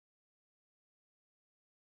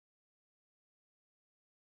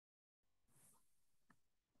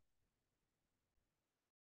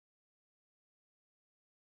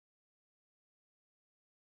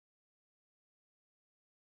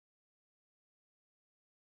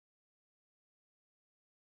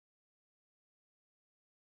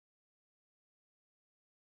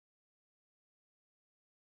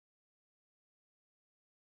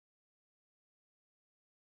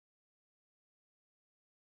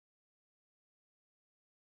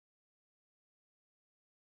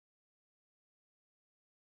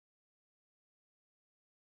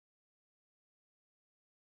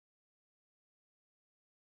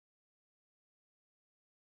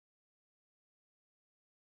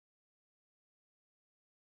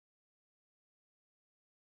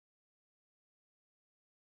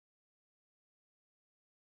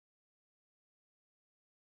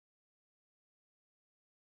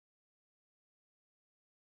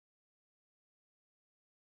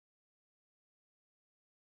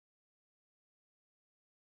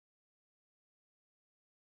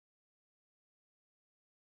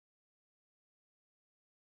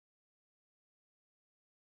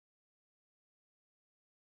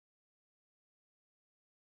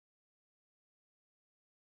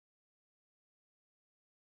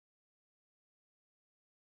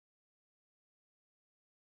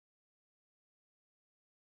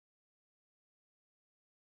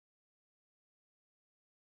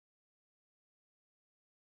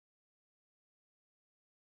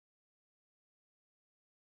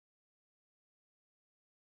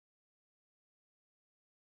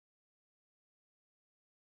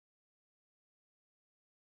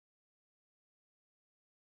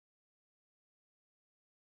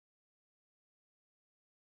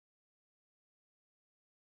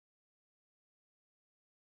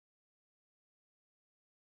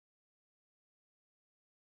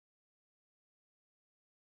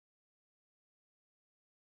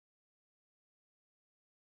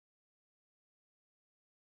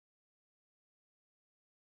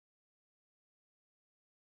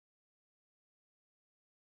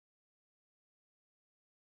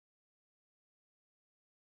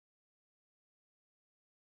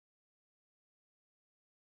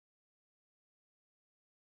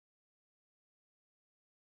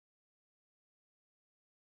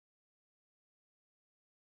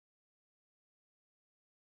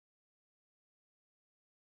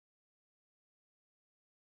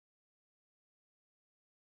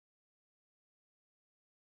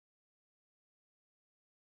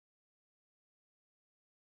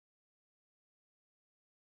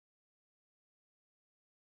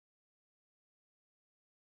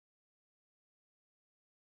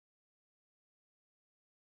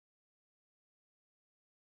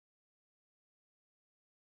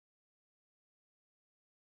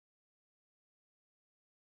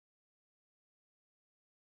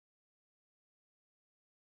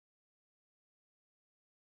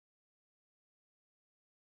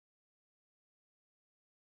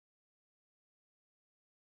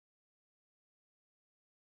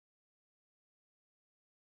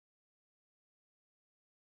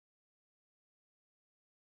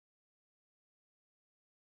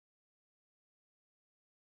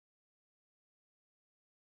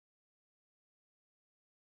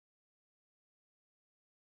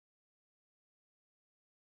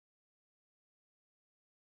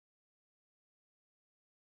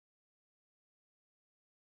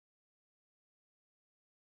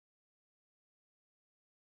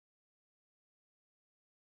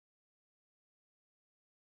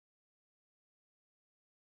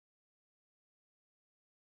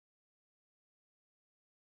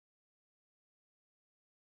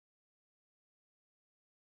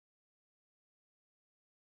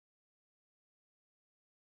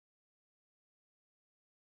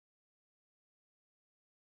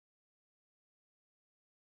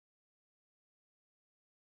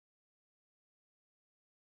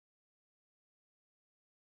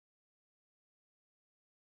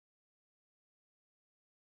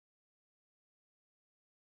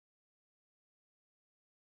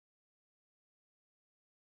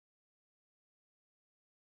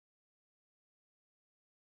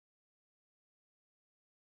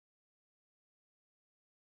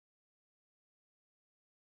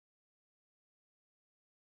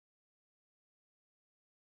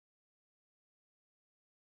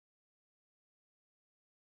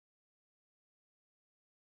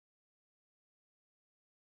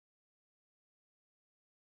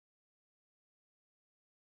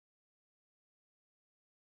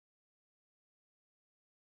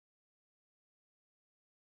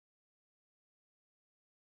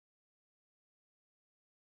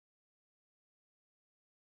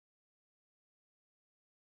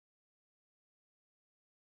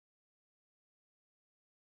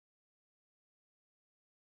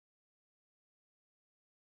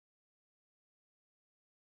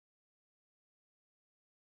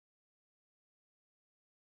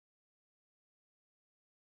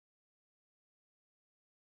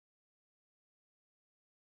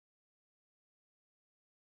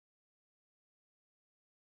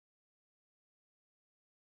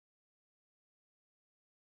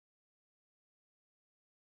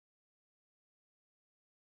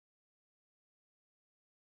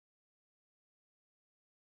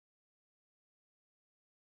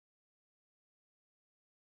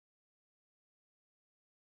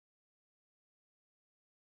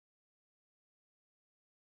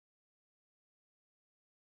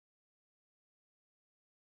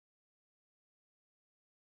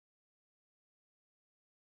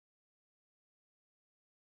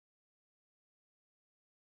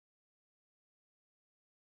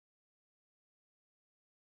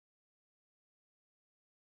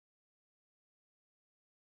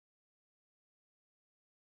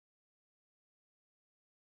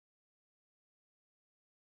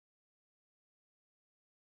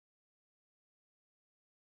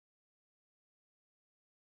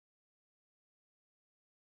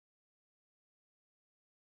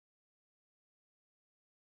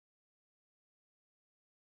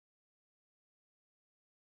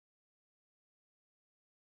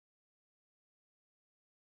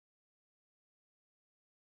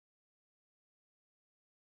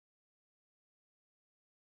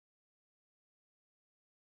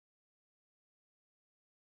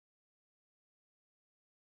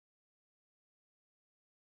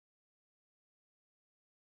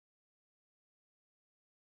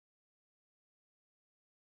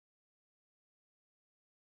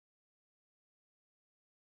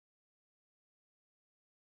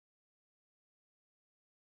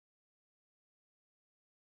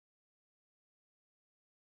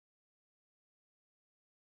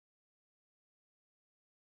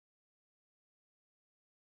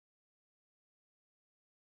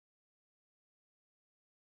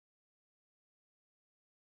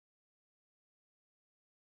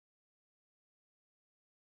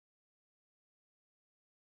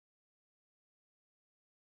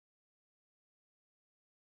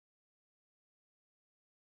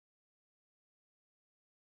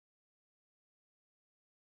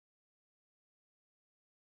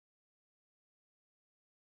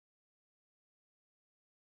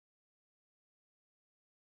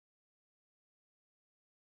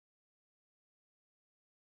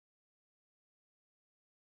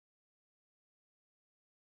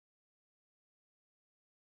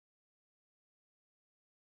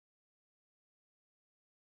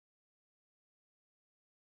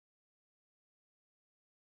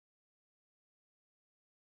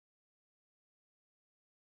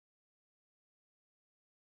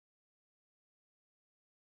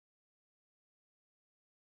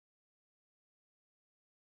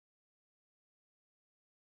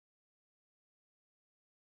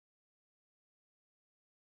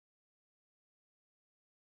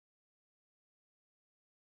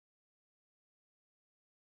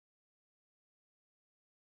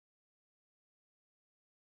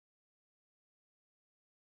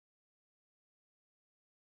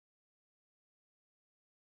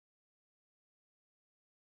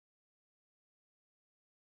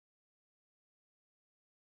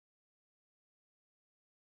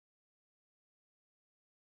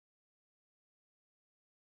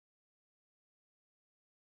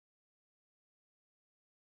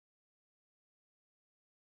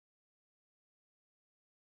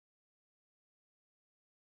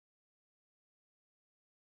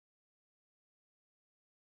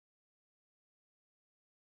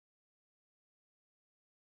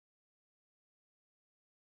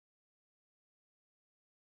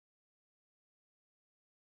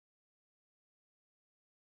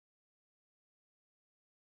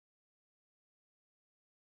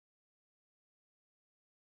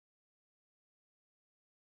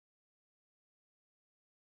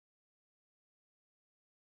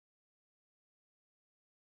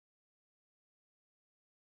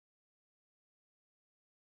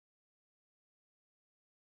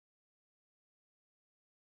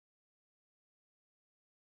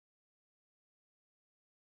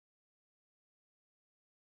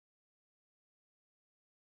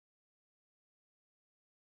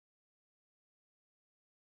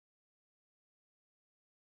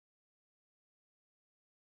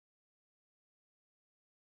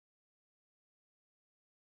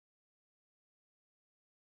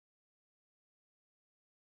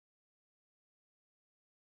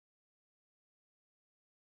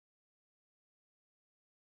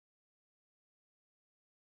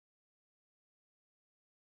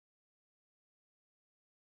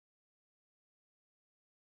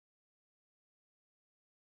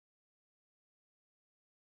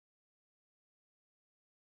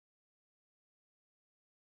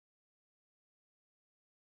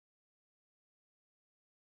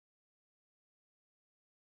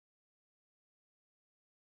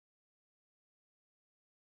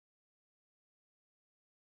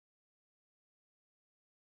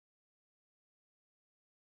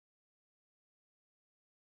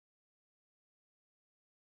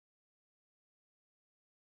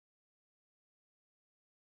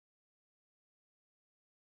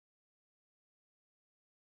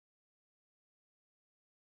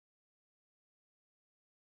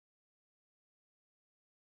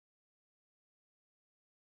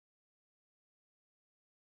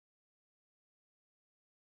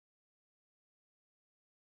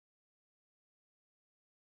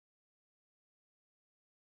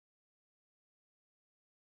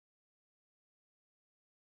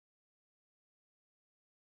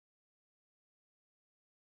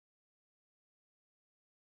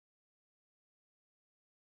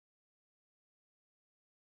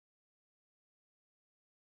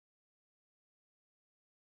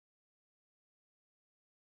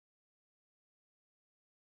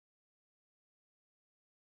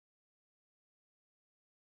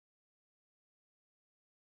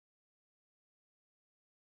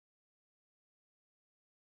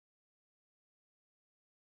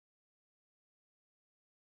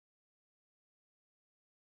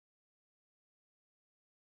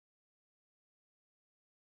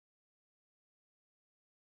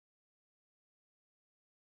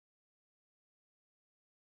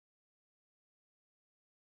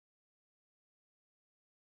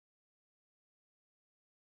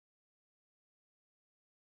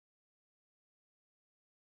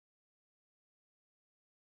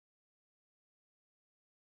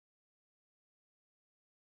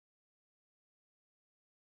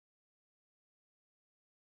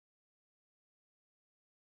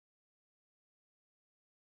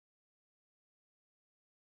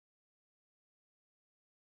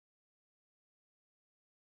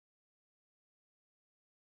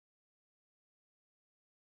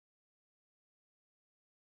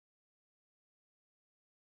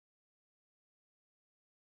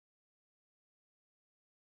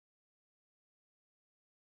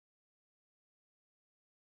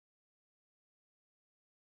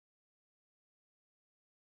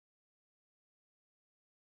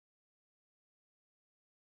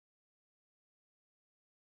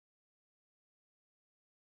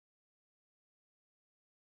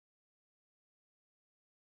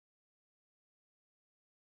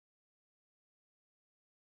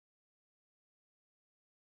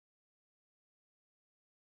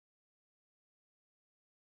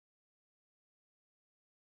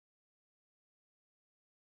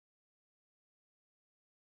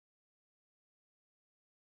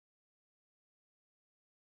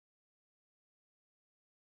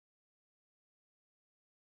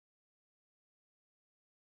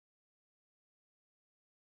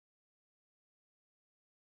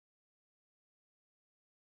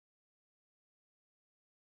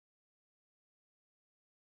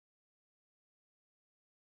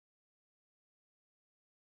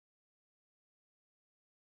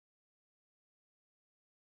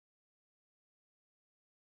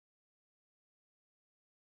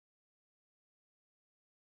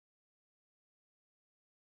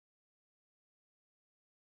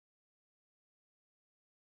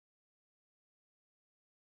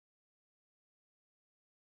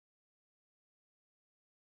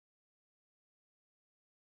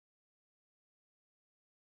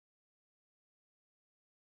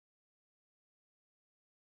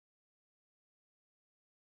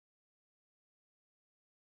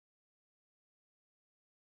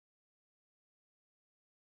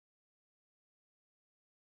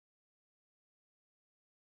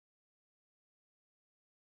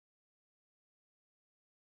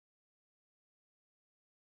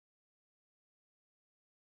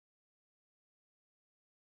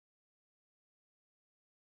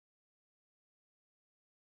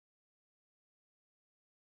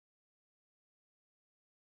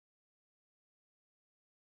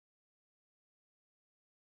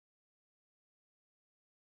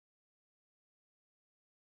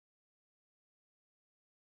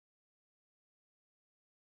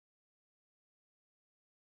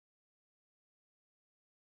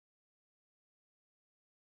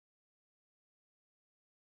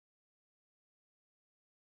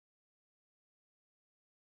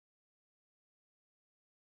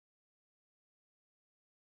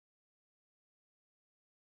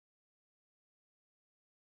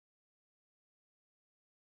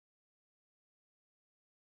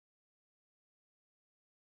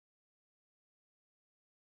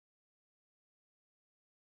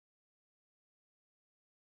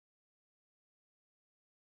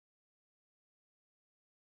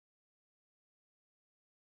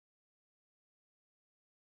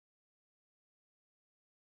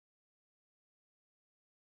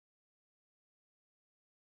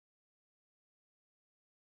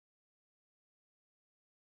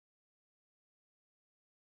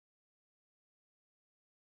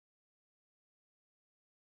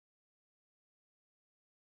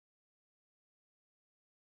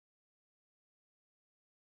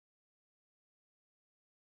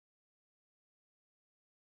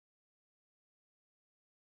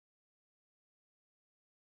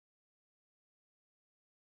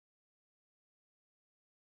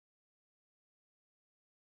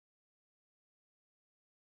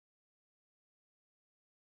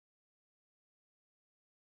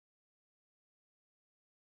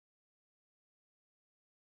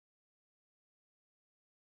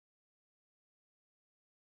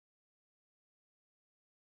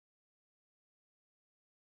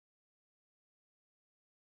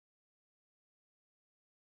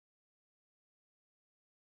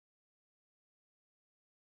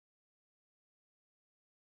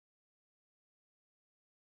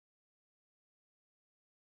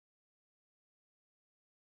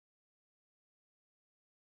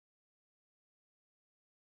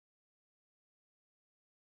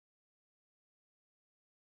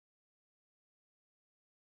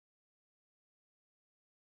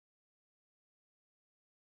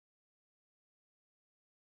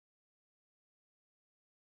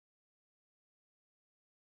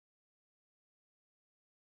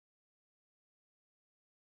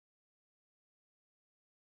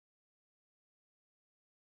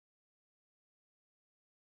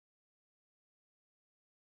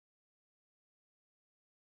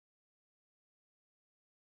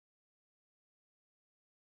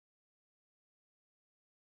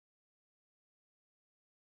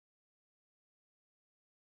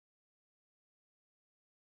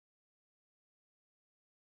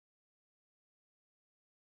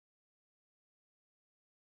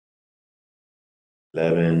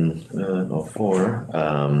11:04.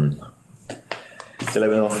 It's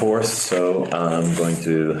 11:04, so I'm going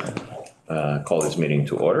to call this meeting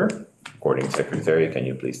to order. Recording Secretary, can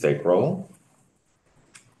you please take roll?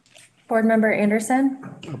 Board Member Anderson.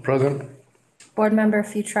 Present. Board Member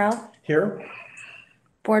Futrell. Here.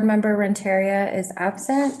 Board Member Renteria is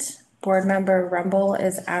absent. Board Member Rumble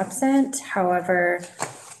is absent. However,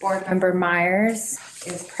 Board Member Myers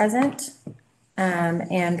is present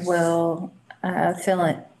and will fill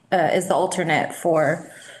in, is the alternate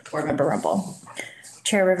for Board Member Rumble.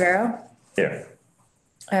 Chair Rivero. Here.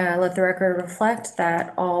 Let the record reflect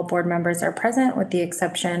that all board members are present with the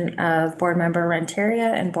exception of Board Member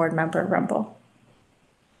Renteria and Board Member Rumble.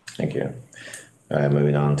 Thank you.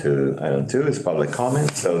 Moving on to item 2 is public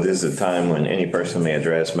comment. So this is a time when any person may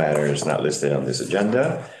address matters not listed on this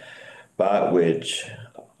agenda, but which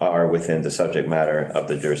are within the subject matter of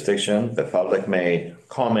the jurisdiction. The public may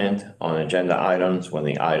comment on agenda items when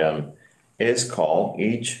the item is called.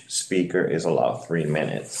 Each speaker is allowed 3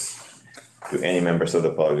 minutes. Do any members of the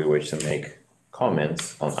public wish to make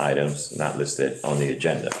comments on items not listed on the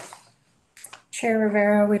agenda? Chair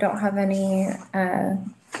Rivera, we don't have any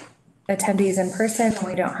attendees in person, and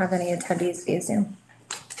we don't have any attendees via Zoom.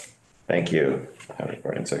 Thank you,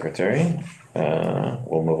 Recording Secretary.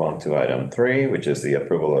 We'll move on to item 3, which is the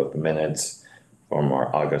approval of the minutes from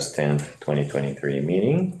our August 10th, 2023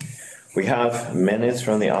 meeting. We have minutes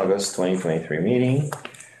from the August 2023 meeting.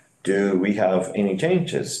 Do we have any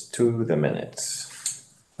changes to the minutes?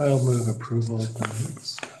 I'll move approval of the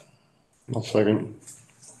minutes. I'll second.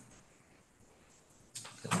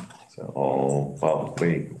 So all those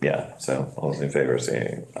in favor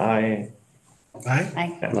say aye.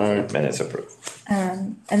 Aye. Aye. Minutes approved.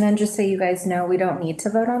 And then just so you guys know, we don't need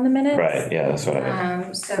to vote on the minutes. Right, yeah, that's what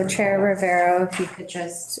I. So Chair Rivero, if you could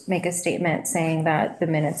just make a statement saying that the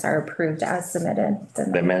minutes are approved as submitted.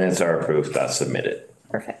 The minutes are approved as submitted.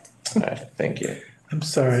 Perfect. All right, thank you. I'm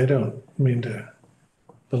sorry, I don't mean to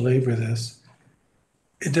belabor this.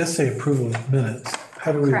 It does say approval of minutes.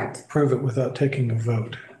 How do we Correct. approve it without taking a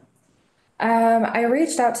vote? I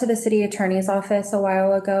reached out to the city attorney's office a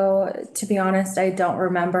while ago. To be honest, I don't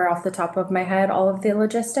remember off the top of my head all of the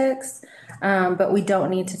logistics, but we don't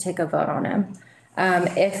need to take a vote on them.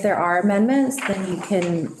 If there are amendments, then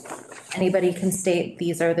anybody can state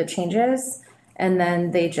these are the changes, and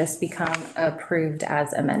then they just become approved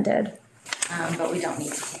as amended. But we don't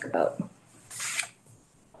need to take a vote.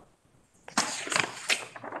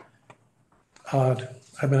 Odd.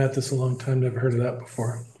 I've been at this a long time, never heard of that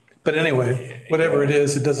before. But anyway, whatever it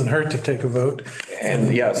is, it doesn't hurt to take a vote.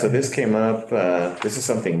 And yeah, so this came up, this is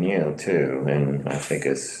something new too, and I think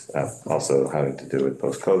it's also having to do with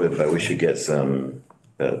post-COVID, but we should get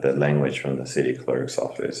the language from the city clerk's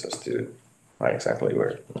office as to why exactly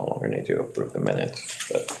we're no longer need to approve the minutes.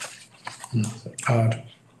 But, Odd.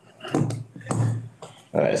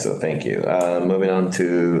 all right, so thank you. Moving on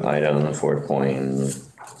to item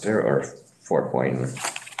 4.0 or 4.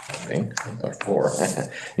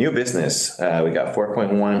 New business. We got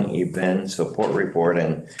 4.1 event support report,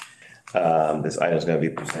 and this item is going to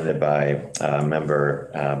be presented by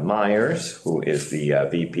member Myers, who is the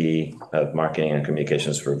VP of Marketing and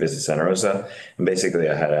Communications for Visit Santa Rosa. And basically,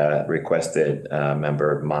 I had requested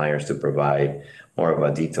member Myers to provide more of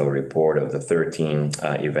a detailed report of the 13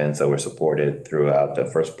 events that were supported throughout the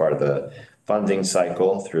first part of the funding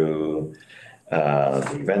cycle through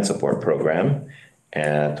the event support program,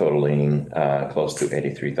 and totaling close to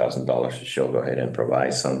 $83,000. She'll go ahead and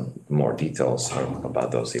provide some more details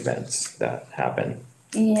about those events that happened.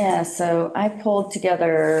 Yeah, so I pulled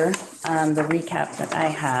together the recap that I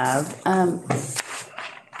have. Can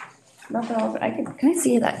I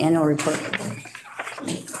see that annual report?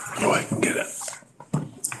 Oh, I can get it.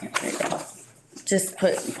 There you go. Just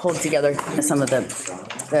pulled together some of the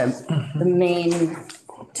main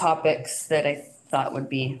topics that I thought would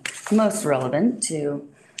be most relevant to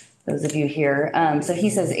those of you here. So he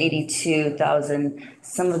says 82,000.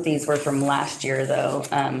 Some of these were from last year though,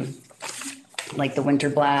 like the Winter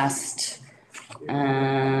Blast,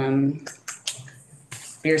 Beer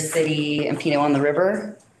City and Pinot on the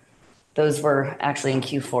River. Those were actually in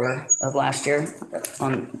Q4 of last year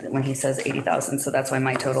when he says 80,000. So that's why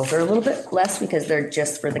my totals are a little bit less because they're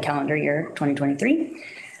just for the calendar year 2023.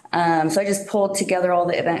 So I just pulled together all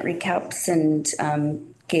the event recaps and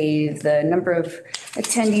gave the number of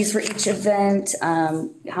attendees for each event,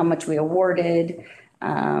 how much we awarded,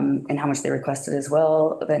 and how much they requested as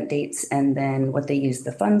well, event dates, and then what they used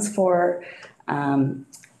the funds for.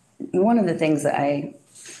 One of the things that I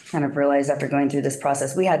kind of realized after going through this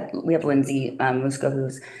process, we have Lindsay Musco,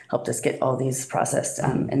 who's helped us get all these processed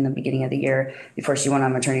in the beginning of the year before she went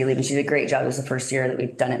on maternity leave, and she did a great job. It was the first year that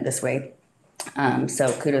we've done it this way.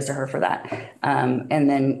 So kudos to her for that. And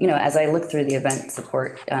then, you know, as I look through the event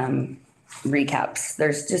support recaps,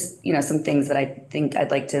 there's just, you know, some things that I think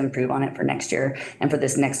I'd like to improve on it for next year and for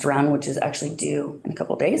this next round, which is actually due in a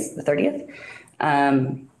couple of days, the 30th.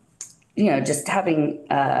 You know, just having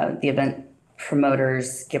the event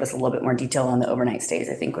promoters give us a little bit more detail on the overnight stays,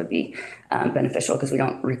 I think would be beneficial, because we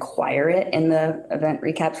don't require it in the event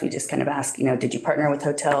recaps. We just kind of ask, you know, did you partner with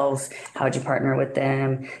hotels? How did you partner with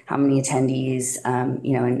them? How many attendees,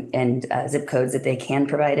 you know, and zip codes that they can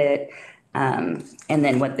provide it. And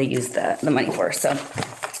then what they use the money for. So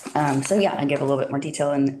yeah, I give a little bit more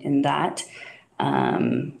detail in that.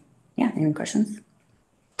 Yeah, any questions?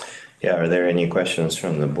 Yeah, are there any questions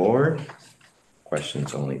from the board?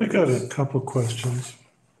 Questions only. I got a couple questions.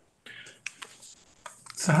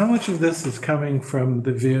 So how much of this is coming from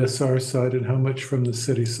the VSR side and how much from the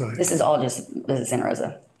city side? This is all just Santa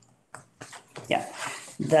Rosa. Yeah.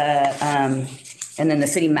 And then the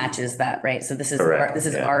city matches that, right? So this is Correct, this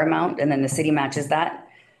is yeah. our amount, and then the city matches that.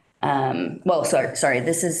 Well, sorry,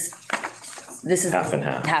 this is Half and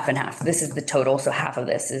half. Half and half. This is the total, so half of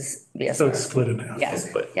this is VSR. So it's split in half. Yes,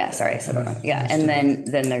 Split. yeah, sorry, so, yeah, and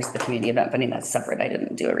then there's the community event funding, that's separate. I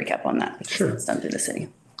didn't do a recap on that. Because Sure. It's done through the city.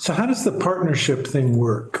 So how does the partnership thing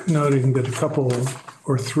work? Noting that a couple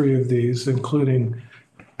or three of these, including,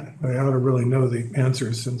 I ought to really know the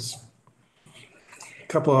answers since a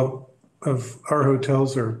couple of our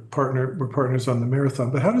hotels we're partners on the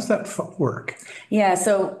marathon, but how does that work? Yeah,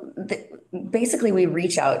 so basically we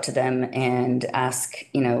reach out to them and ask,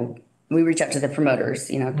 you know, we reach out to the promoters,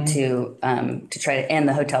 you know, to try to, and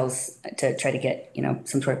the hotels to try to get, you know,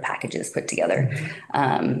 some sort of packages put together.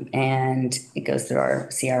 And it goes through our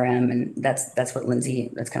CRM, and that's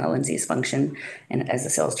kind of Lindsay's function and as the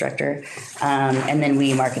sales director. And then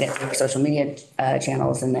we market it through social media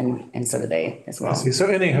channels, and so do they as well. See, so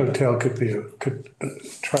any hotel could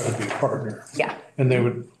try to be a partner. Yeah. And they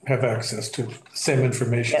would have access to the same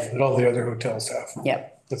information Yep. that all the other hotels have.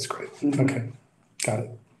 Yep. That's great. Okay, got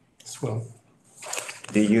it. Swell.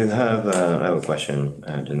 Do you have, I have a question,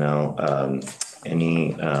 Janelle,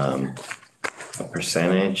 any, a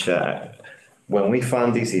percentage, when we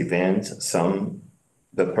fund these events,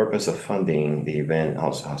 the purpose of funding the event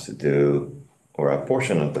also has to do, or a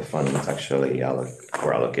portion of the funding is actually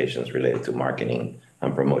for allocations related to marketing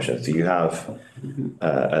and promotions. Do you have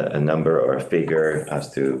a number or a figure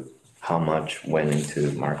as to how much went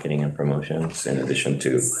into marketing and promotions in addition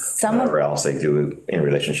to whatever else they do in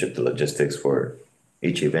relationship to logistics for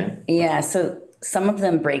each event? Yeah, so some of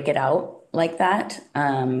them break it out like that,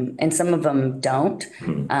 and some of them don't.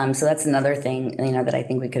 So that's another thing, you know, that I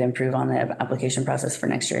think we could improve on the application process for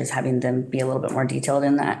next year, is having them be a little bit more detailed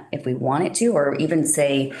in that if we wanted to, or even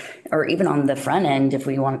say, or even on the front end, if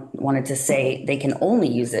we wanted to say they can only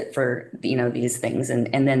use it for, you know, these things, and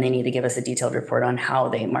then they need to give us a detailed report on how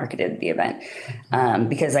they marketed the event.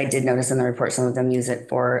 Because I did notice in the report, some of them use it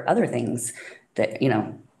for other things that, you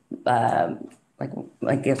know,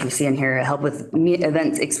 like if we see in here, help with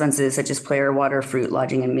event expenses such as player, water, fruit,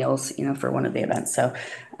 lodging, and meals, you know, for one of the events. So,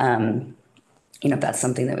 you know, if that's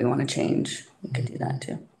something that we want to change, we could do that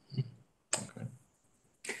too.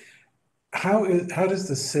 How does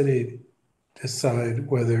the city decide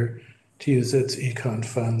whether to use its econ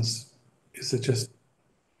funds? Is it just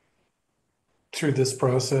through this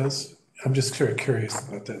process? I'm just sort of curious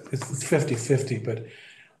about that. It's 50-50, but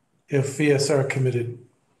if VSR committed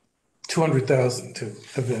 200,000 to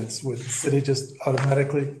events, would the city just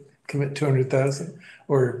automatically commit 200,000,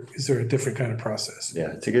 or is there a different kind of process?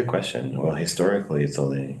 Yeah, it's a good question. Well, historically, it's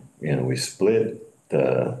only, you know, we split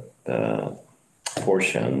the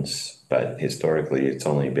portions, but historically, it's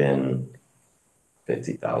only been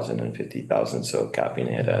 50,000 and 50,000, so capping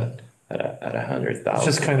it at 100,000. It's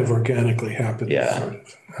just kind of organically happened. Yeah. Sort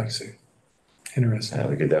of. I see. Interesting.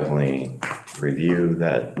 We could definitely review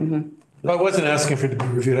that. I wasn't asking for it to be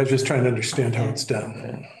reviewed. I was just trying to understand how it's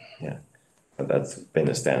done. Yeah, but that's been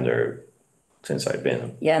a standard since I've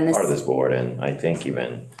been Yeah, part of this board, and I think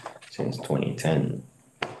even since 2010.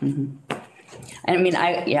 I mean,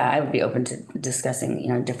 I would be open to discussing, you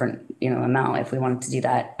know, different, you know, amount if we wanted to do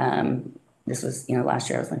that. This was, you know, last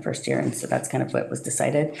year was my first year, and so that's kind of what was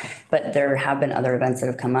decided. But there have been other events that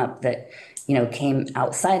have come up that, you know, came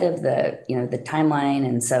outside of the, you know, the timeline,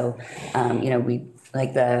 and so, you know, we.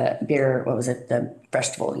 Like the beer, what was it? The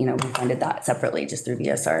festival, you know, we funded that separately just through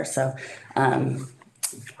VSR. So,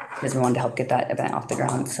 because we wanted to help get that event off the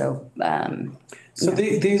ground. So So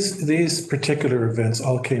these particular events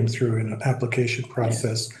all came through in an application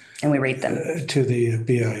process And we rate them. to the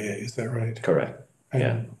BIA, is that right? Correct.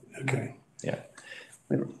 Yeah, Okay, yeah.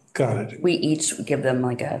 got it. We each give them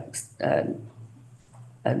like a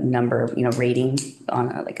number, rating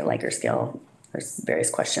on like a Likert scale. There's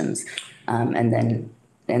various questions. And then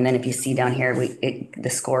if you see down here, the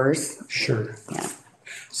scores. Sure. Yeah.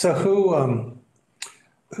 So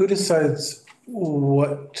who decides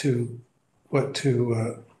what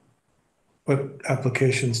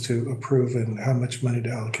applications to approve and how much money to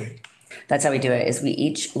allocate? That's how we do it, is we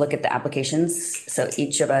each look at the applications. So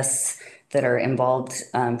each of us that are involved,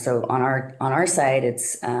 so on our side,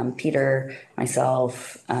 it's Peter,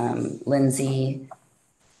 myself, Lindsay.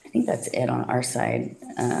 I think that's it on our side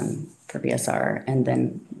for BSR, and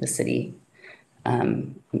then the city.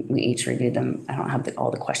 We each review them. I don't have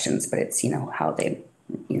all the questions, but it's, how they,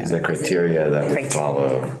 Is there criteria that we Criteria.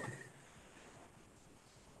 follow?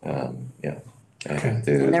 Yeah. I have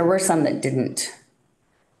to- And there were some that didn't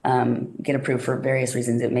get approved for various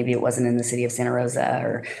reasons. Maybe it wasn't in the city of Santa Rosa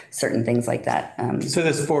or certain things like that. So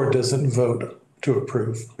this board doesn't vote to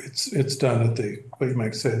approve. It's done at what you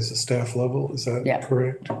might say is the staff level. Is that Yeah.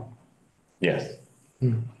 correct? Yes,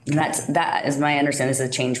 And that is my understanding. This is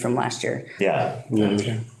a change from last year. yeah.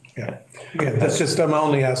 Okay. Yeah. Yeah, that's just, I'm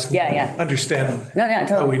only asking. Yeah. Understand No, how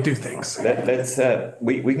totally. we do things. Let's,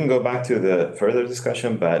 we can go back to the further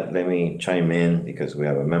discussion, but let me chime in because we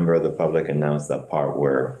have a member of the public and now it's that part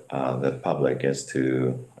where the public gets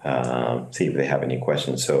to see if they have any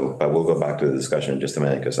questions. So, but we'll go back to the discussion in just a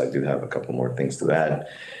minute because I do have a couple more things to add.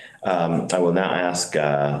 I will now ask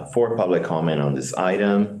for public comment on this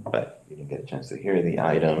item, but you didn't get a chance to hear the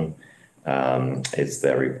item. It's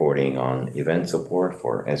the reporting on event support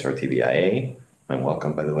for SRTBIA. And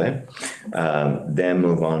welcome, by the way. Then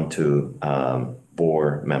move on to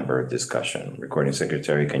board member discussion. Recording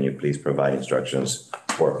secretary, can you please provide instructions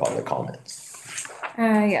for public comments?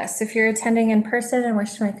 Yes, if you're attending in person and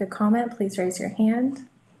wish to make a comment, please raise your hand.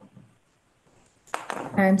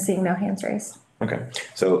 I'm seeing no hands raised. Okay,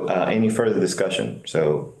 so any further discussion?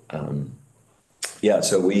 So,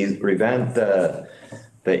 so we revamped the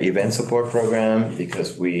event support program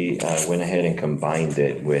because we went ahead and combined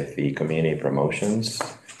it with the community promotions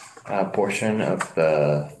portion of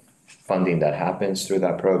the funding that happens through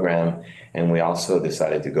that program. And we also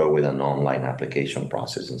decided to go with an online application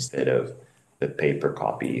process instead of the paper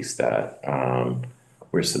copies that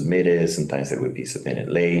were submitted. Sometimes they would be submitted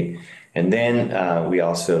late. And then we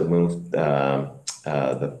also moved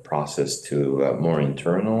the process to a more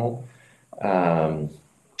internal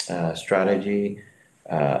strategy.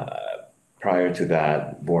 Prior to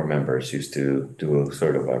that, board members used to do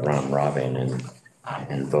sort of a round robin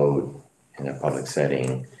and vote in a public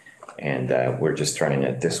setting. And we're just trying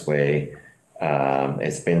it this way.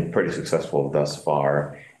 It's been pretty successful thus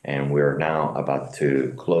far. And we're now about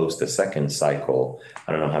to close the second cycle.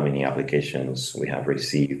 I don't know how many applications we have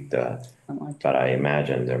received, but I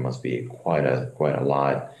imagine there must be quite a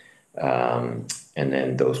lot. And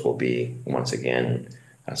then those will be once again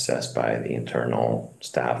assessed by the internal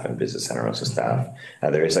staff and Business Santa Rosa staff.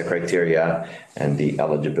 There is a criteria, and the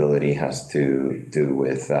eligibility has to do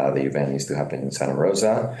with the event needs to happen in Santa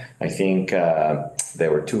Rosa. I think there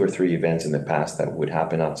were 2 or 3 events in the past that would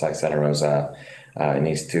happen outside Santa Rosa. It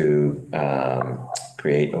needs to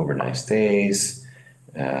create overnight stays.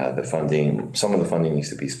 Some of the funding needs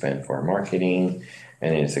to be spent for marketing,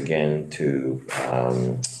 and it's again to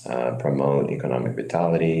promote economic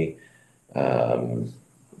vitality,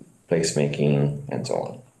 placemaking, and so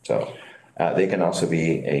on. So they can also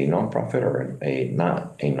be a nonprofit or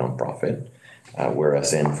not a nonprofit,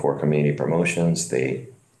 whereas for community promotions, they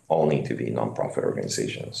all need to be nonprofit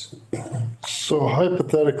organizations. So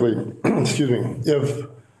hypothetically, excuse me, if,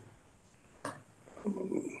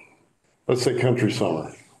 let's say Country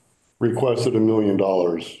Summer requested $1 million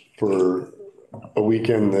for a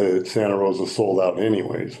weekend that Santa Rosa sold out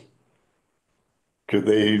anyways, could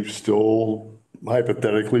they still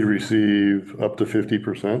hypothetically receive up to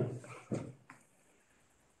 50%?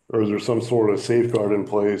 Or is there some sort of safeguard in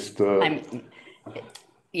place to?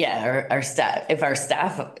 Our staff, if our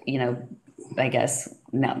staff, I guess,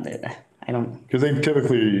 no, I don't. Because they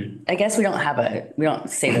typically. I guess we don't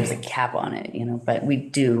say there's a cap on it, but we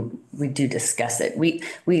do discuss it. We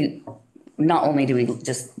not only do we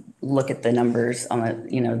just look at the numbers on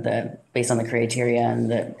the, based on the criteria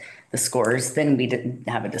and the scores, then we did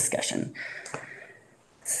have a discussion.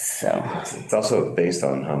 So it's also based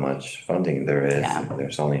on how much funding there is. Yeah.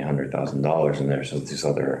 There's only $100,000 and there's these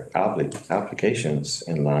other applications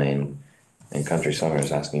in line and Country Summer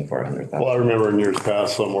is asking for Well, I 100,000. remember in years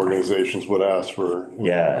past, some organizations would ask for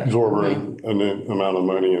Yeah. exorbitant amount of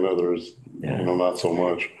money and others, not so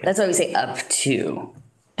much. That's why we say up to.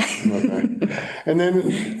 Okay. And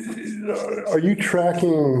then are you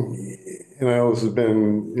tracking, and I know this has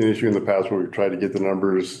been an issue in the past where we've tried to get the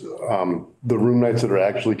numbers, the room nights that are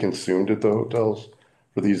actually consumed at the hotels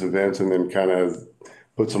for these events, and then kind of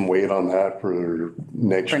put some weight on that for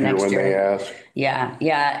next year when they ask? Yeah,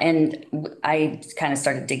 yeah. And I kind of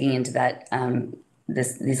started digging into that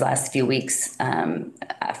these last few weeks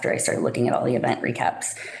after I started looking at all the event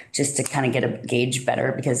recaps, just to kind of get a gauge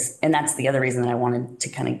better and that's the other reason that I wanted to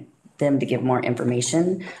kind of them to give more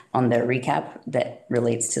information on their recap that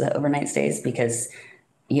relates to the overnight stays, because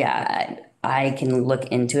I can look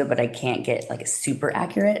into it, but I can't get like a super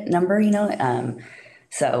accurate number,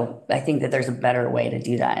 so I think that there's a better way to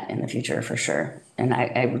do that in the future for sure. And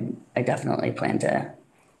I definitely plan to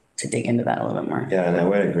dig into that a little bit more. Yeah, and I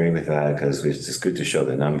would agree with that because it's just good to show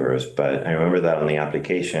the numbers. But I remember that on the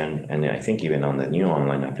application, and I think even on the new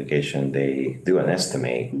online application, they do an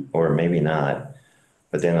estimate, or maybe not.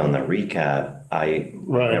 But then on the recap, I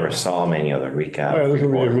never saw many other recap. Yeah, there's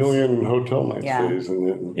gonna be a reports. million hotel night Yeah. stays,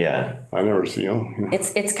 and Yeah, I never see them.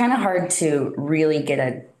 It's kind of hard to really get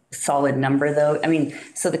a solid number though. I mean,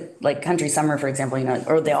 so like Country Summer, for example,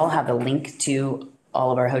 or they all have a link to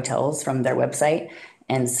all of our hotels from their website.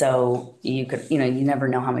 And so you could, you never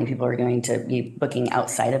know how many people are going to be booking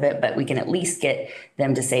outside of it, but we can at least get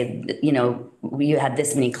them to say, we had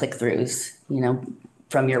this many click-throughs,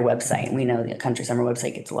 from your website. We know the Country Summer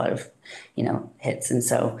website gets a lot of, hits. And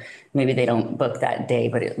so maybe they don't book that day,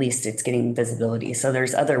 but at least it's getting visibility. So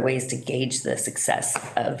there's other ways to gauge the success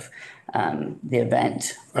of the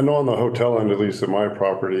event. I know on the hotel end, at least at my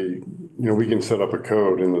property, we can set up a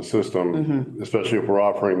code in the system, especially if we're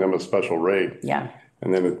offering them a special rate. Yeah.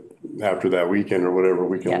 And then after that weekend or whatever,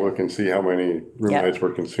 we can look and see how many room nights were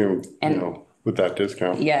consumed, with that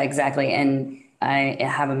discount. Yeah, exactly. And I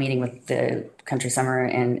have a meeting with the Country Summer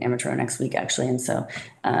and Amateur next week, actually. And so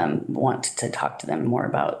want to talk to them more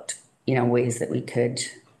about, ways that we could,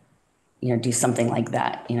 do something like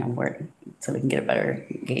that, so we can get a better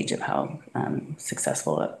gauge of how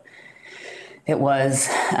successful it was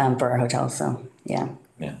for our hotel. So, yeah.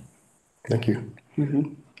 yeah. Thank you.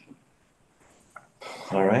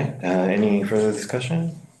 All right. Any further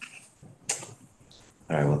discussion?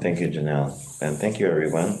 All right. Well, thank you, Janelle. And thank you,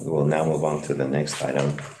 everyone. We will now move on to the next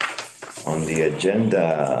item on the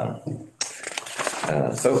agenda.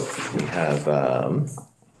 So we have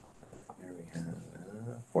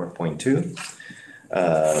 4.2.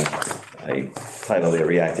 I titled it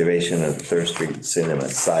Reactivation of Third Street Cinema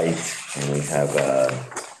Site. And we have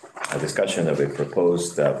a discussion of a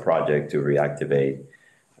proposed project to reactivate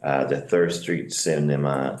the Third Street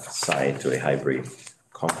Cinema site to a hybrid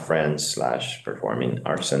conference/performing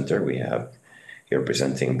arts center. We have here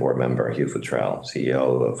presenting board member Hugh Futrell,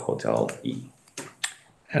 CEO of Hotel E.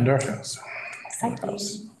 And our house. Exactly.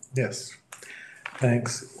 Yes.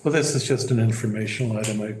 Thanks. Well, this is just an informational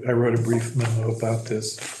item. I wrote a brief memo about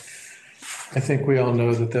this. I think we all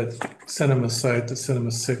know that cinema site, the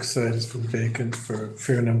Cinema 6 site, has been vacant for a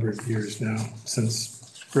fair number of years now,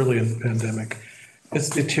 since early in the pandemic. It's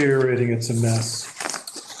deteriorating. It's a mess.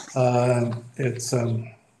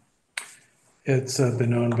 It's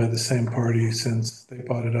been owned by the same party since they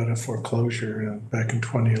bought it out of foreclosure back in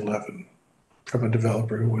 2011 from a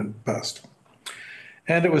developer who went bust.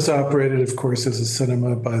 And it was operated, of course, as a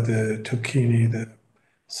cinema by the Tokini, the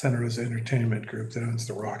Santa Rosa Entertainment Group that owns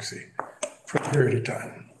the Roxy, for a period of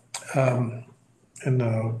time. And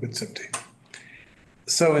now it's empty.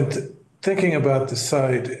 So in thinking about the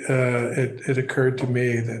site, it occurred to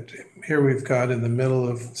me that here we've got in the middle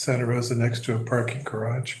of Santa Rosa, next to a parking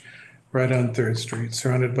garage, right on 3rd Street,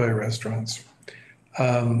 surrounded by restaurants,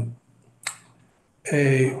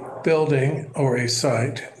 a building or a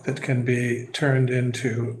site that can be turned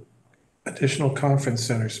into additional conference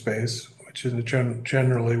center space, which is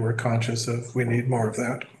generally we're conscious of, we need more of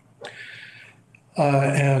that.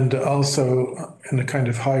 And also in a kind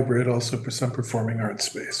of hybrid, also for some performing arts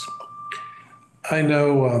space. I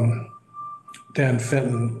know Dan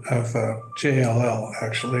Fenton of JLL,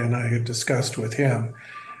 actually, and I had discussed with him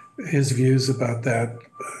his views about that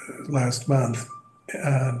last month.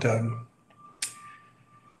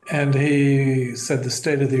 And he said the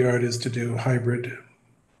state of the art is to do hybrid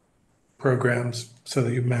programs so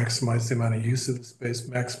that you maximize the amount of use of the space,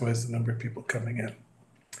 maximize the number of people coming in.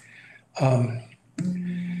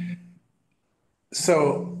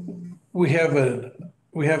 So we have a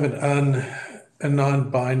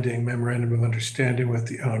non-binding memorandum of understanding with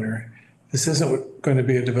the owner This isn't going to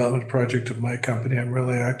be a development project of my company. I'm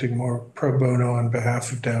really acting more pro bono on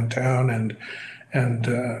behalf of downtown and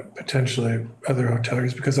potentially other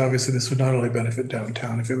hoteliers, because obviously this would not only benefit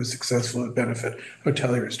downtown. If it was successful, it would benefit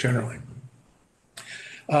hoteliers generally.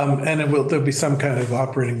 And there'll be some kind of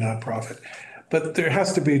operating nonprofit. But there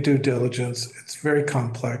has to be due diligence. It's very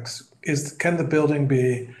complex. Can the building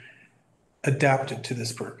be adapted to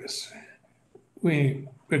this purpose?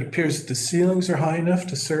 It appears that the ceilings are high enough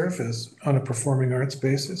to serve as on a performing arts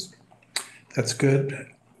basis. That's good.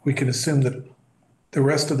 We can assume that the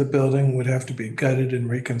rest of the building would have to be gutted and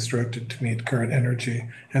reconstructed to meet current energy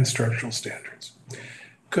and structural standards.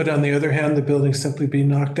 Could, on the other hand, the building simply be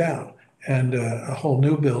knocked down and a whole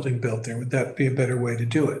new building built there? Would that be a better way to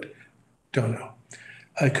do it? Don't know.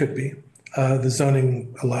 It could be. The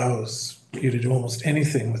zoning allows you to do almost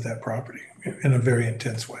anything with that property in a very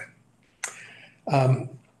intense way.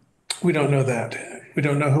 We don't know that. We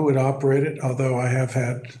don't know who would operate it, although I have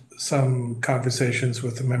had some conversations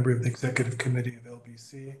with a member of the executive committee of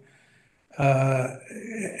LBC.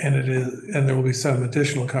 And there will be some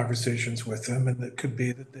additional conversations with them, and it could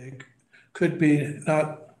be that they could be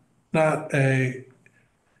not a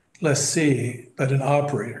lessee, but an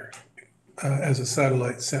operator as a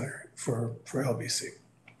satellite center for LBC.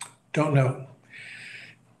 Don't know.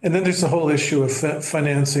 And then there's the whole issue of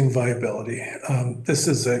financing viability. This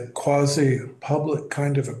is a quasi-public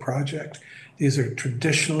kind of a project. These are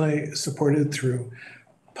traditionally supported through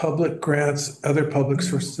public grants, other public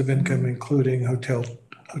sources of income, including hotel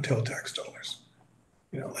tax dollars.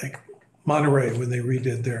 Like Monterey, when they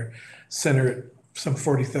redid their center at some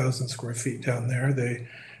 40,000 square feet down there, they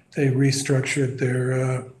restructured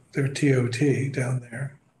their TOT down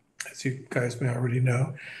there, as you guys may already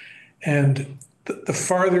know. And the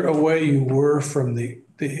farther away you were from the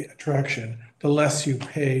attraction, the less you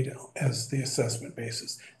paid as the assessment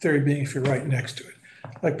basis. Theory being, if you're right next to it.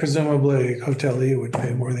 Like presumably Hotel E would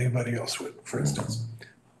pay more than anybody else would, for instance.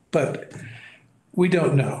 But we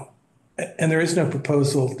don't know. And there is no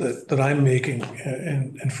proposal that I'm making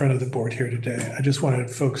in front of the board here today. I just wanted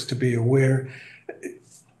folks to be aware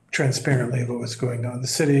transparently of what was going on. The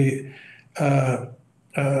city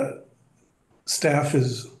staff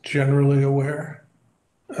is generally aware,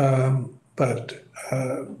 and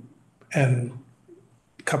a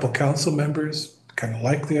couple council members kind of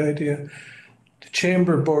like the idea. The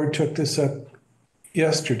chamber board took this up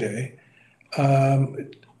yesterday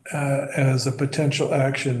as a potential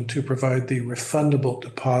action to provide the refundable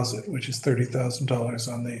deposit, which is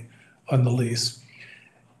 $30,000 on the lease.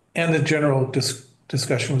 And the general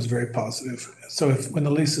discussion was very positive. So when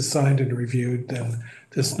the lease is signed and reviewed, then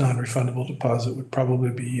this non-refundable deposit would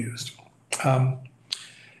probably be used. And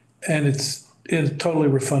it's totally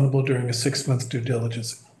refundable during a 6-month due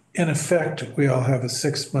diligence. In effect, we all have a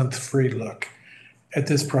 6-month free look at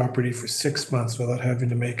this property for 6 months without having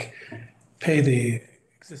to pay the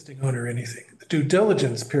existing owner anything. The due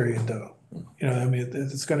diligence period, though,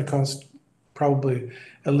 it's going to cost probably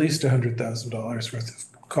at least $100,000 worth of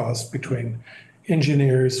cost between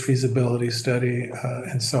engineers, feasibility study,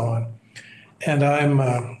 and so on. And I'm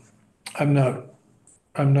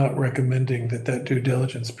not recommending that due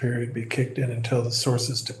diligence period be kicked in until the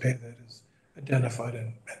sources to pay that is identified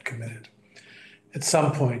and committed. At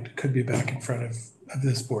some point, could be back in front of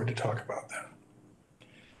this board to talk about that.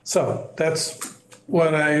 So that's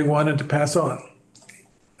what I wanted to pass on.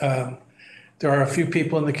 There are a few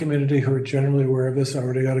people in the community who are generally aware of this. I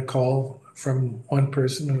already got a call from one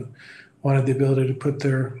person who wanted the ability to put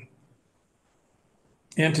their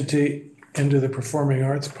entity into the performing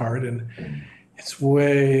arts part, and it's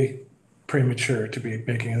way premature to be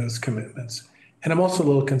making those commitments. And I'm also a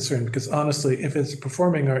little concerned because honestly, if it's a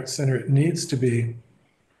performing arts center, it needs to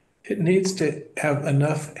have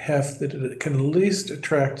enough heft that it can at least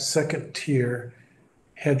attract second tier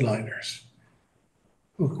headliners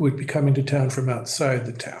who would be coming to town from outside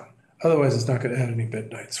the town. Otherwise, it's not going to add any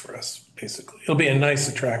bed nights for us, basically. It'll be a nice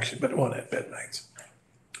attraction, but it won't add bed nights.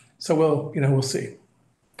 So we'll see.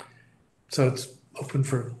 So it's open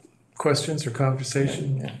for questions or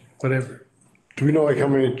conversation, whatever. Do we know how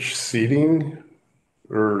much seating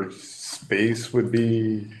or space would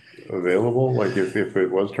be available? Like if it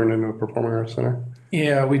was turned into a performing arts center?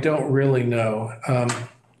 Yeah, we don't really know.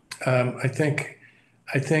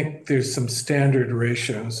 I think there's some standard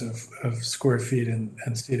ratios of square feet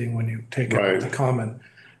and seating when you take out the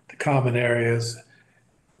common areas.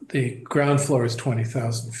 The ground floor is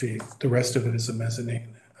 20,000 feet. The rest of it is a mezzanine.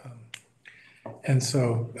 And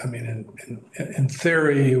so, I mean, in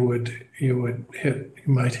theory, you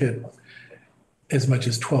might hit as much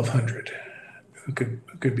as 1,200 who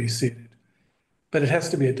could be seated. but it has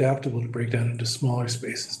to be adaptable to break down into smaller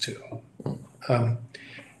spaces too.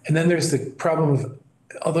 And then there's the problem of,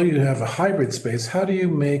 although you have a hybrid space, how do you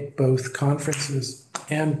make both conferences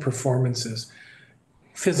and performances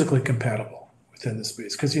physically compatible within the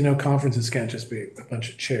space? Because conferences can't just be a bunch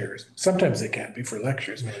of chairs. Sometimes they can be for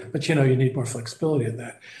lectures, but you need more flexibility in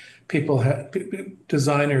that.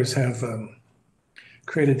 Designers have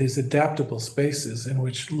created these adaptable spaces in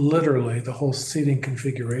which literally the whole seating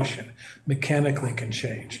configuration mechanically can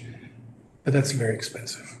change. But that's very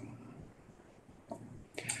expensive.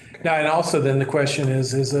 Now, and also then the question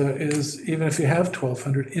is even if you have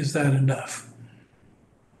 1,200, is that enough?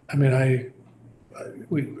 I mean,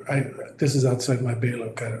 this is outside my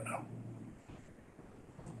bailiwick, I don't know.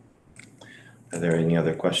 Are there any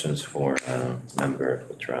other questions for Member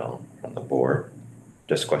Luttrell from the board?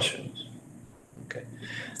 Just questions? Okay.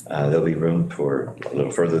 There'll be room for a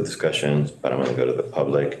little further discussions, but I'm going to go to the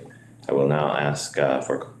public. I will now ask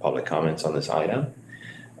for public comments on this item,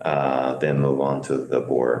 then move on to the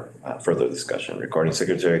board further discussion. Recording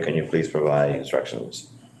secretary, can you please provide instructions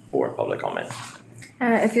for public comment?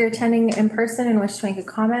 If you're attending in person and wish to make a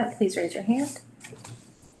comment, please raise your hand.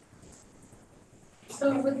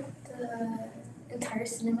 So would the entire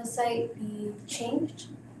cinema site be changed?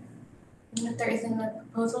 Even if there isn't a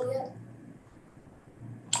proposal yet?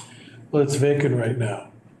 Well, it's vacant right now.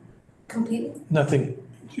 Completely? Nothing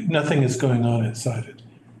is going on inside it.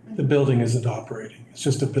 The building isn't operating. It's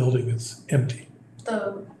just a building that's empty.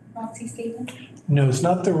 The Roxy Stadium? No, it's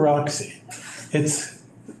not the Roxy. It's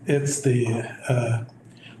the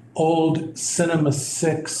old Cinema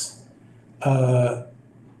 6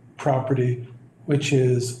 property, which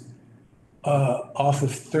is off of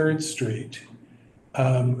 3rd Street,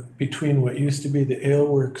 between what used to be the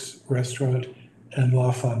Aleworks restaurant and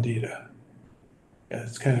La Fondita. Yeah,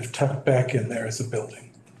 it's kind of tucked back in there as a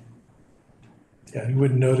building. Yeah, you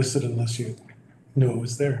wouldn't notice it unless you knew it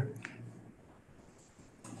was there.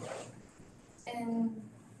 And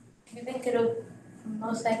do you think it'll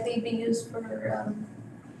most likely be used for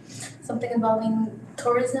something involving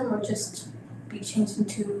tourism, or just be changed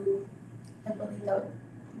into, I believe that would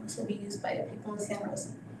mostly be used by people in Santa Rosa?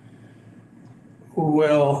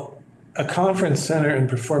 Well, a conference center and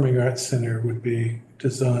performing arts center would be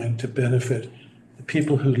designed to benefit the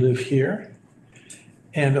people who live here,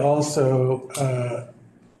 and also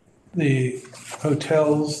the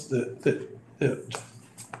hotels that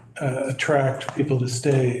attract people to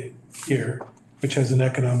stay here, which has an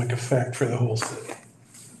economic effect for the whole city.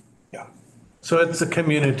 Yeah. So it's a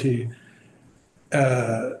community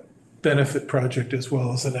benefit project as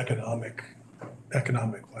well as an economic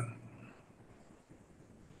one.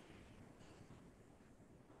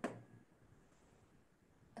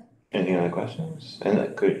 Any other questions?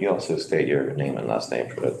 And could you also state your name and last name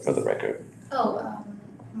for the record? Oh,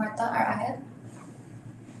 Martha Araya.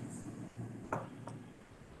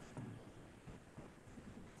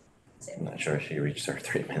 I'm not sure if she reached her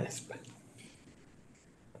 3 minutes, but.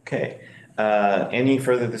 Okay, any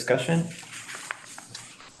further discussion?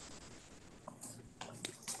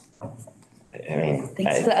 I mean.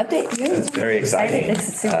 Thanks for the update. Yeah, It's very exciting.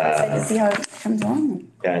 It's super excited to see how it comes along.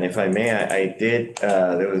 Yeah, and if I may, I did,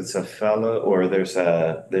 there was a fellow, or there's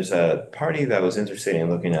a party that was interested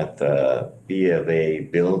in looking at the B of A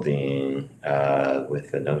building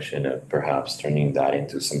with the notion of perhaps turning that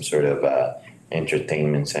into some sort of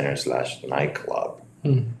entertainment center / nightclub.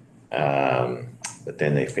 But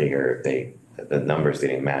then they figured the numbers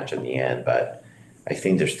didn't match in the end, but I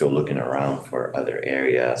think they're still looking around for other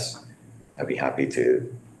areas. I'd be happy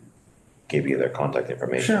to give you their contact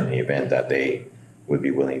information in the event that they would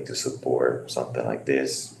be willing to support something like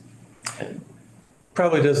this. And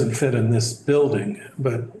Probably doesn't fit in this building,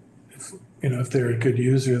 but if they're a good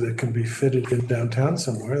user that can be fitted in downtown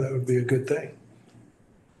somewhere, that would be a good thing.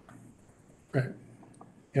 Right.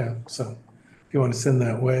 Yeah, so if you want to send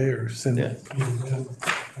that way or send it,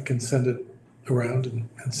 I can send it around and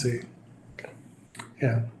see. Okay.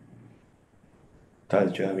 Yeah. Todd,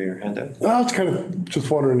 did you have your hand up? I was kind of just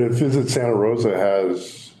wondering if Visit Santa Rosa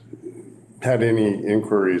has had any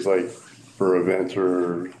inquiries like for events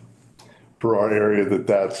or for our area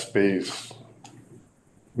that space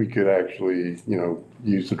we could actually,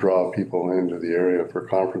 use to draw people into the area for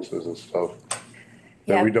conferences and stuff.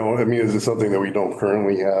 That we don't, is it something that we don't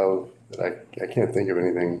currently have? I can't think of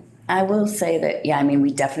anything. I will say that,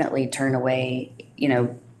 we definitely turn away,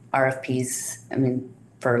 RFPs,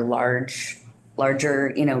 for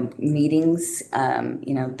larger, meetings,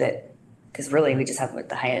 because really we just have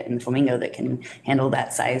the Hyatt and the Flamingo that can handle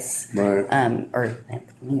that size. Right. Or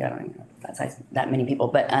Flamingo, I don't even know. that many people.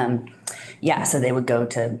 But yeah, so they would go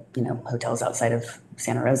to, hotels outside of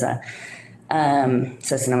Santa Rosa.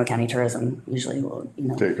 So Sonoma County Tourism usually will,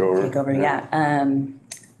 Take over. Yeah.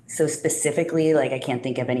 So specifically, like I can't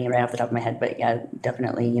think of any right off the top of my head, but yeah,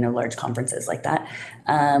 definitely, large conferences like that.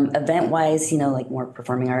 Event wise, like more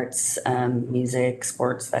performing arts, music,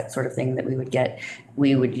 sports, that sort of thing that we would get.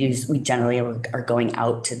 We generally are going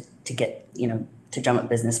out to get, to drum up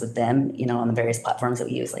business with them, on the various platforms that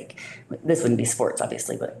we use. Like this wouldn't be sports,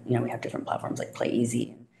 obviously, but we have different platforms like Play Easy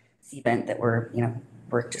and Event that we're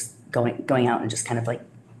just going out and just kind of like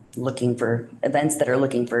looking for events that are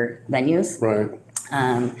looking for venues. Right.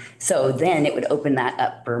 So then it would open that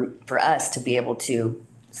up for us to be able to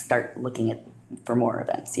start looking for more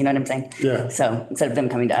events. You know what I'm saying? Yeah. So instead of them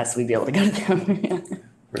coming to us, we'd be able to go to them.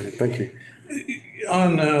 Great, thank you.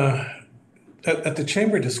 At the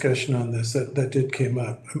chamber discussion on this, that did came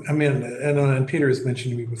up. I mean, and Peter has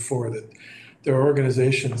mentioned to me before that there are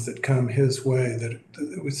organizations that come his way that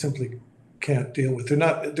we simply can't deal with.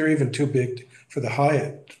 They're even too big for the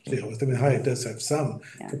Hyatt to deal with. I mean, Hyatt does have some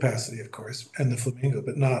capacity, of course, and the Flamingo,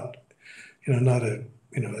 but not a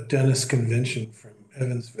dentist convention from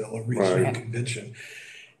Evansville, a research convention.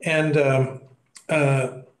 And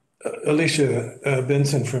Alicia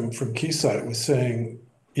Benson from Keysight was saying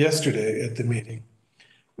yesterday at the meeting,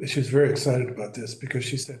 she was very excited about this because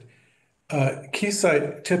she said,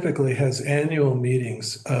 Keysight typically has annual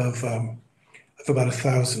meetings of about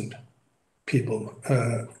 1,000 people,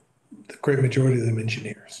 the great majority of them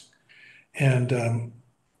engineers. And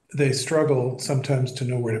they struggle sometimes to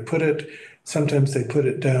know where to put it. Sometimes they put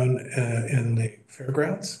it down in the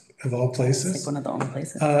fairgrounds of all places. Like one of the only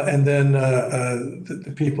places. And then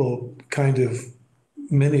the people kind of,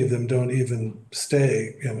 many of them don't even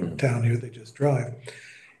stay in town here, they just drive.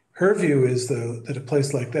 Her view is, though, that a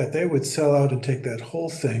place like that, they would sell out and take that whole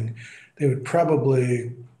thing. They would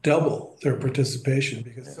probably double their participation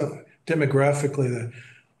because demographically,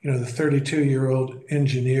 the 32-year-old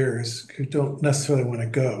engineers who don't necessarily want to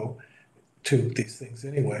go to these things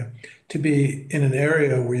anyway, to be in an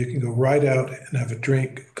area where you can go right out and have a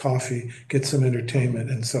drink, coffee, get some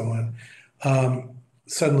entertainment and so on,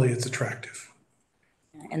 suddenly it's attractive.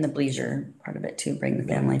 And the bleisure part of it too, bring the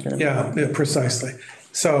family for the Yeah, precisely.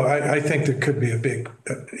 So I think there could be a big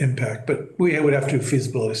impact, but we would have to do a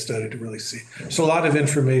feasibility study to really see. There's a lot of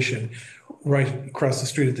information right across the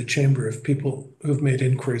street at the chamber of people who've made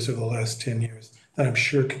inquiries over the last 10 years that I'm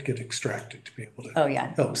sure could get extracted to be able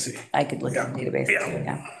to help see. I could look at the database too,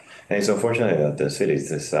 yeah. And it's unfortunate that the cities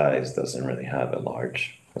this size doesn't really have a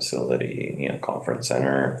large facility, conference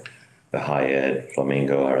center. The Hyatt,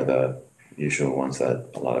 Flamingo are the usual ones that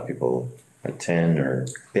a lot of people attend or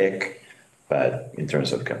pick. But in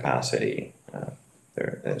terms of capacity,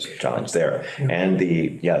 there's a challenge there. Yeah. And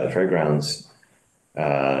the fairgrounds,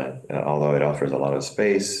 although it offers a lot of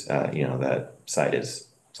space, that site is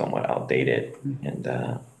somewhat outdated, and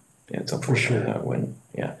it's unfortunate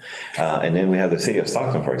and then we have the city of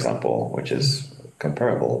Stockton, for example, which is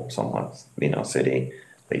comparable somewhat, city.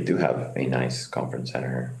 They do have a nice conference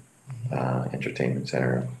center, entertainment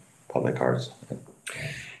center, public arts.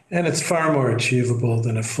 And it's far more achievable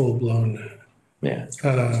than a full-blown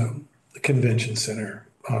convention center,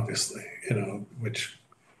 obviously, which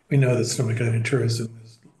we know that Sonoma County Tourism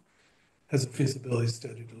has a feasibility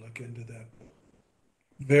study to look into that.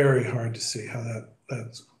 Very hard to see how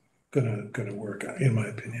that's gonna work, in my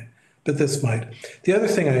opinion. But this might. The other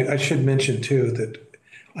thing I should mention too that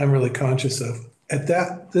I'm really conscious of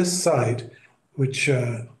at this site, which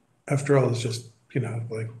after all is just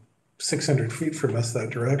like 600 feet from us that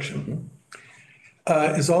direction,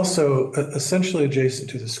 is also essentially adjacent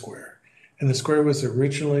to the square. And the square was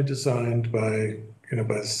originally designed by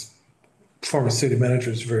former city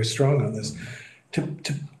managers, very strong on this,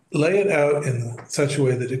 to lay it out in such a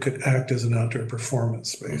way that it could act as an outdoor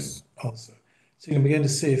performance space also. So you can begin to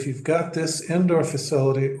see if you've got this indoor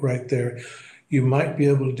facility right there, you might be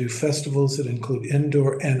able to do festivals that include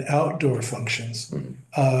indoor and outdoor functions.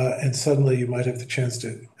 And suddenly you might have the chance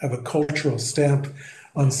to have a cultural stamp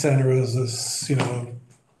on Santa Rosa,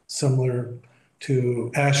 similar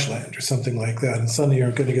to Ashland or something like that. And suddenly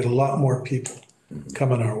you're going to get a lot more people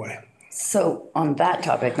coming our way. So on that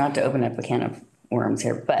topic, not to open up a can of worms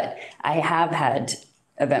here, but I have had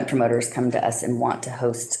event promoters come to us and want to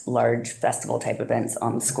host large festival type events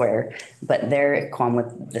on the square, but their qualm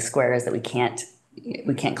with the square is that we can't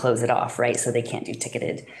close it off, right? So they can't do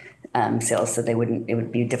ticketed sales, so it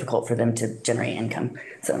would be difficult for them to generate income.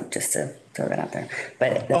 So just to throw that out there.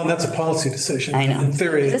 But that's a policy decision. I know. In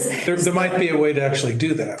theory, there might be a way to actually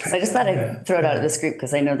do that. So I just thought I'd throw it out of this group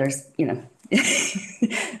because I know there's,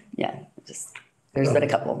 just, there's been a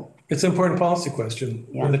couple. It's an important policy question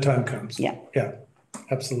when the time comes. Yeah. Yeah,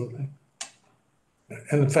 absolutely.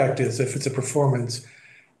 And the fact is, if it's a performance,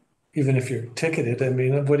 even if you're ticketed, I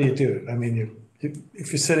mean, what do you do? I mean,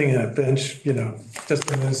 if you're sitting in a bench,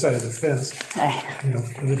 just on the other side of the fence,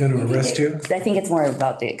 are they going to arrest you? I think it's more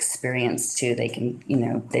about the experience too. They can,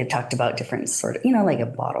 they've talked about different sort of, like a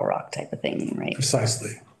bottle rock type of thing, right?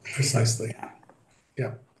 Precisely.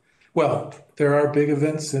 Yeah. Well, there are big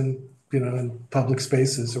events in public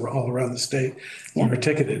spaces or all around the state that are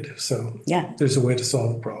ticketed. So Yeah. there's a way to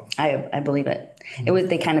solve the problem. I believe it.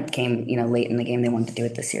 They kind of came, late in the game. They wanted to do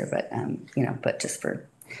it this year, but just for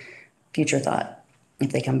future thought,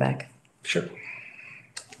 if they come back. Sure.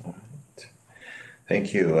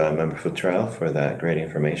 Thank you, Member Futrell, for that great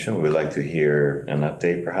information. We would like to hear an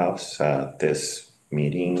update perhaps this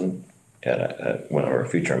meeting at one of our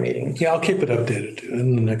future meetings. Yeah, I'll keep it updated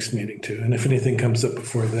in the next meeting too. And if anything comes up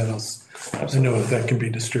before then, I know that can be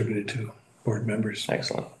distributed to board members.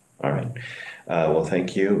 Excellent. All right. Well,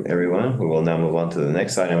 thank you, everyone. We will now move on to the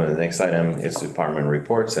next item. And the next item is department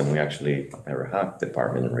reports, and we actually never have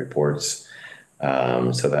department reports.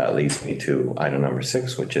 So that leads me to item number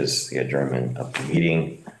 6, which is the adjournment of the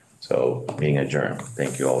meeting. So being adjourned.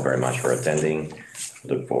 Thank you all very much for attending.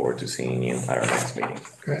 Look forward to seeing you at our next meeting.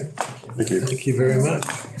 Great. Thank you. Thank you very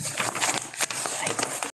much.